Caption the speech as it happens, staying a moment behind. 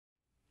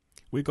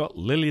we got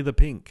Lily the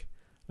Pink,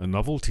 a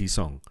novelty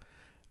song,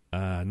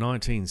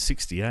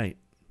 1968.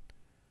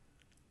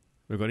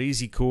 We've got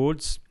easy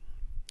chords.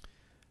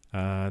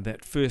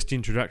 That first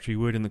introductory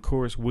word in the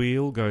chorus,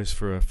 wheel, goes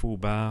for a full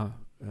bar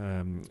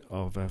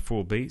of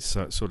 4 beats,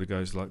 so it sort of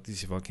goes like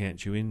this if I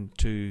count you in.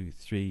 2,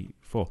 3,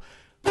 4.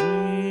 We'll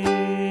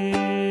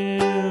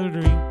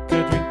drink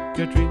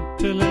a drink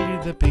to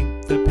Lily the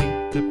Pink, the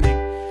pink, the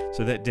pink.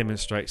 So that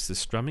demonstrates the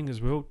strumming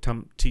as well.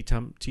 Tum, ti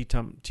tum, ti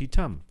tum, ti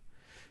tum.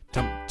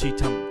 Tum, ti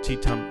tum, ti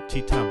tum,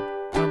 ti tum.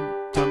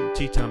 Tum, tum,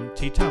 ti tum,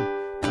 ti tum.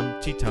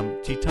 Tum, ti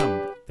tum, ti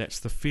tum. That's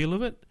the feel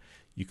of it.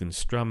 You can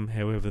strum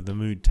however the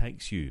mood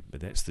takes you, but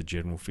that's the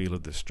general feel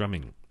of the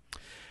strumming.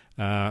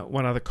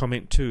 One other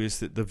comment too is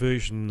that the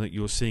version that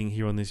you're seeing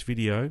here on this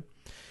video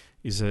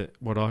is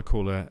what I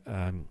call a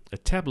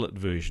tablet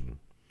version,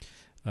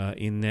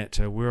 in that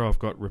where I've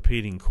got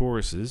repeating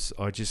choruses,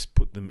 I just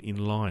put them in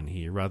line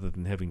here rather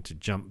than having to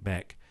jump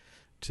back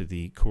to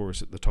the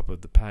chorus at the top of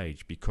the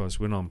page, because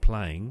when I'm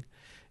playing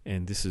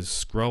and this is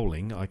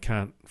scrolling, I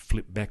can't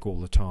flip back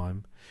all the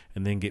time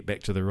and then get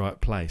back to the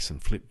right place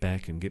and flip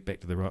back and get back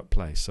to the right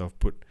place. So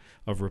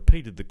I've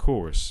repeated the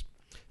chorus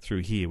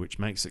through here, which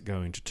makes it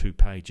go into 2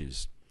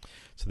 pages.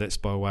 So that's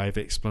by way of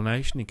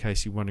explanation, in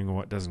case you're wondering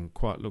why it doesn't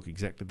quite look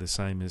exactly the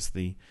same as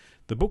the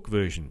book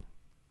version.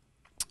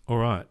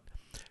 Alright,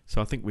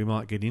 so I think we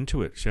might get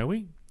into it, shall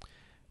we?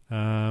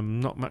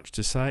 Not much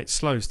to say. It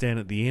slows down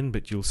at the end,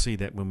 but you'll see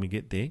that when we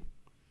get there.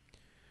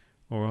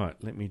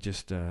 Alright, let me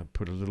just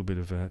put a little bit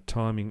of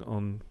timing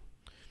on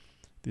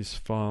this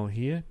file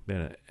here.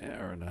 About an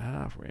hour and a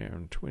half or hour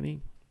and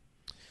 20.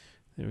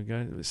 There we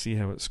go. Let's see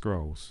how it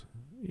scrolls.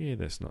 Yeah,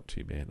 that's not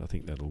too bad. I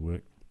think that'll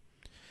work.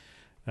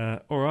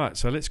 Alright,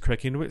 so let's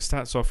crack into it. It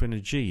starts off in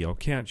a G. I'll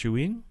count you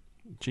in.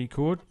 G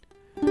chord.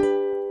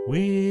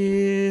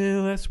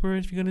 Well, that's where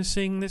if you're going to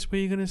sing, that's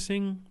where you're going to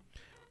sing.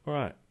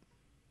 Alright.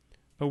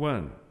 A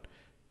 1,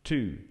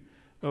 2,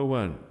 a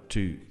 1,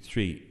 2,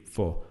 3,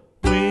 4.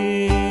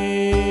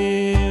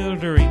 We'll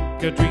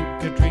drink a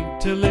drink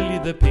to Lily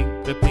the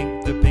Pink, the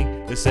pink, the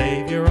pink, the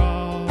saviour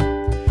of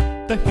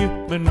the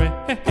human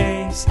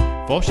race.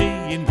 For she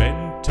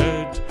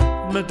invented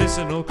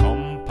medicinal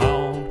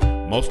compound,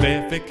 most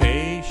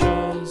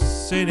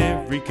efficacious in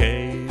every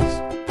case.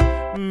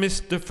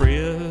 Mr.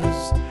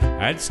 Frears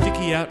had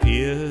sticky out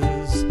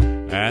ears,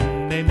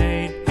 and they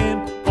made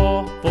him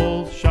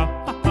awful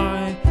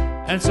shy,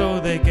 and so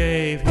they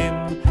gave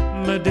him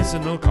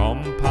medicinal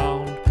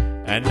compound,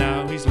 and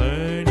now he's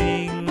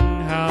learning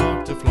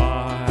how to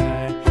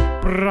fly.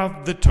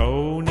 Brother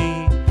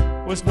Tony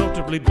was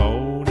notably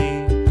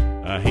bony,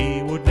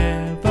 he would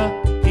never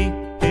eat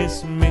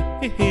his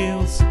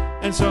meals,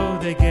 and so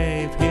they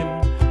gave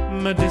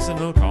him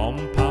medicinal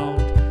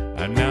compound,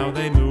 and now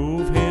they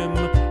move him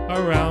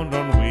around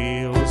on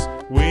wheels.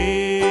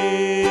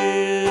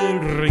 We'll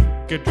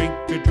drink a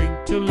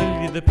drink to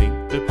Lily the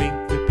Pink, the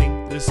pink, the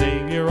pink, the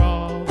saviour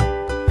of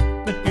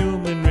the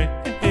human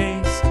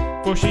race.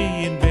 For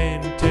she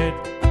invented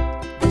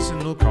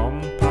medicinal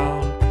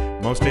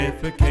compound, most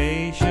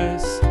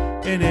efficacious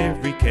in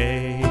every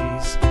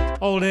case.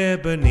 Old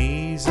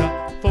Ebenezer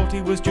thought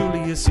he was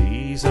Julius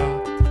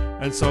Caesar,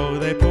 and so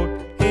they put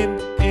him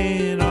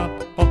in a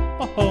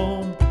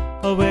home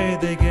where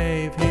they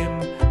gave him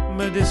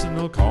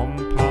medicinal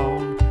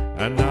compound,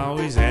 and now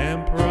he's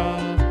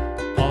emperor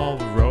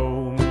of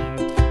Rome.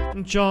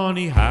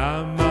 Johnny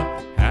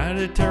Hammer had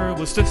a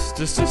terrible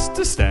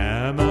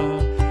stammer,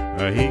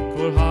 he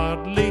could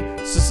hardly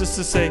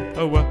say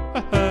a word,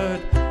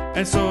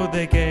 and so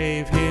they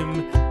gave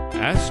him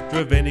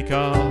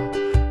AstraZeneca,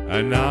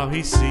 and now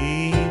he's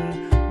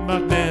seen but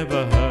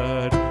never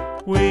heard.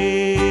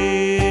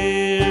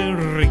 We'll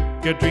drink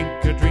a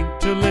drink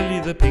to Lily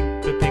the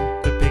Pink, the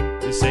pink, the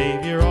pink, the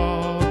saviour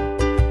of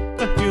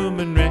the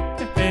human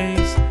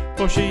race.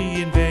 For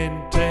she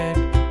invented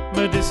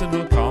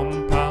medicinal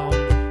compound,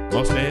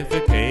 most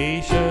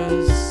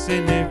efficacious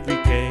in every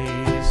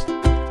case.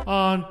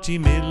 Auntie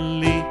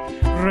Millie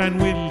ran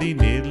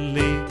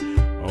willy-nilly,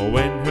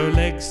 when her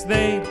legs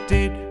they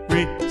did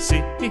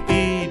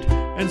recede,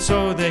 and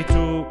so they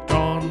took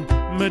on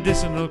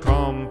medicinal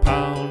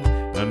compound,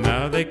 and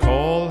now they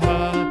call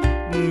her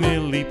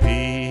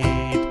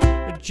Millipede.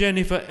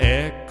 Jennifer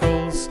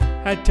Eccles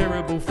had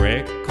terrible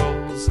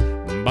freckles,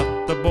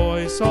 but the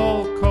boys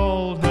all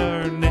called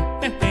her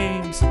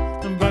names,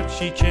 but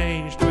she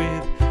changed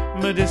with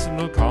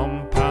medicinal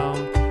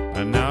compound,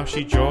 and now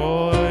she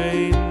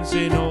joins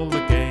in all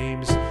the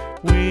games.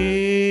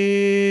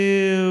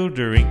 We'll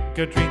drink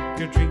a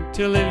drink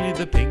to Lily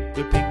the Pink,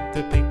 the pink,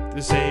 the pink,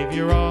 the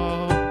saviour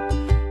of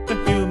the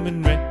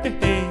human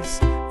race.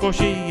 For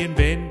she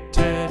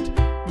invented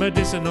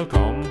medicinal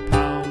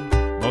compound,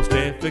 most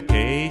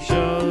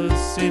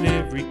efficacious in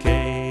every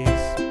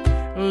case.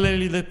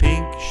 Lily the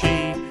Pink,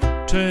 she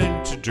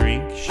turned to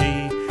drink,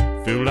 she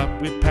filled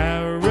up with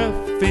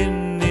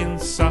paraffin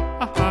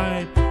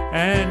inside,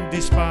 and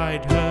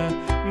despite her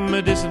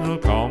medicinal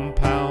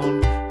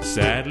compound,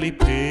 sadly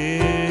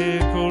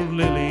pickled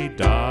Lily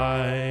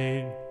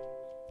died.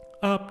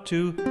 Up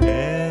to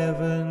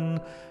heaven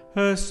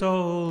her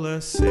soul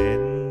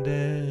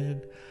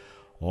ascended.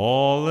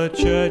 All the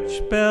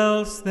church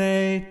bells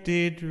they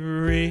did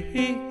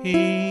ring.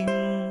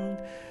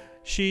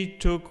 She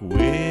took with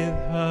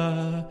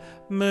her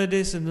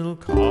medicinal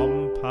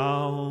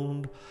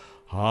compound.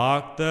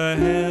 Hark the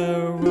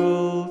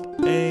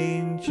herald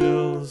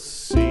angels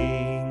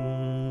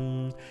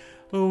sing.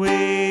 We'll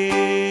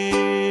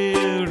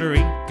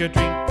drink a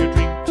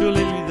drink to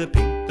Lily the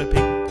pink, the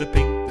pink, the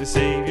pink, the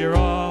saviour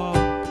of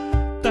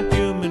the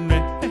human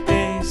race.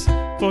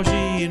 For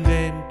she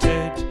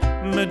invented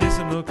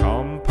medicinal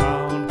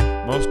compound,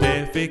 most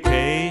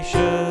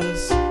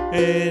efficacious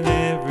in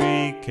every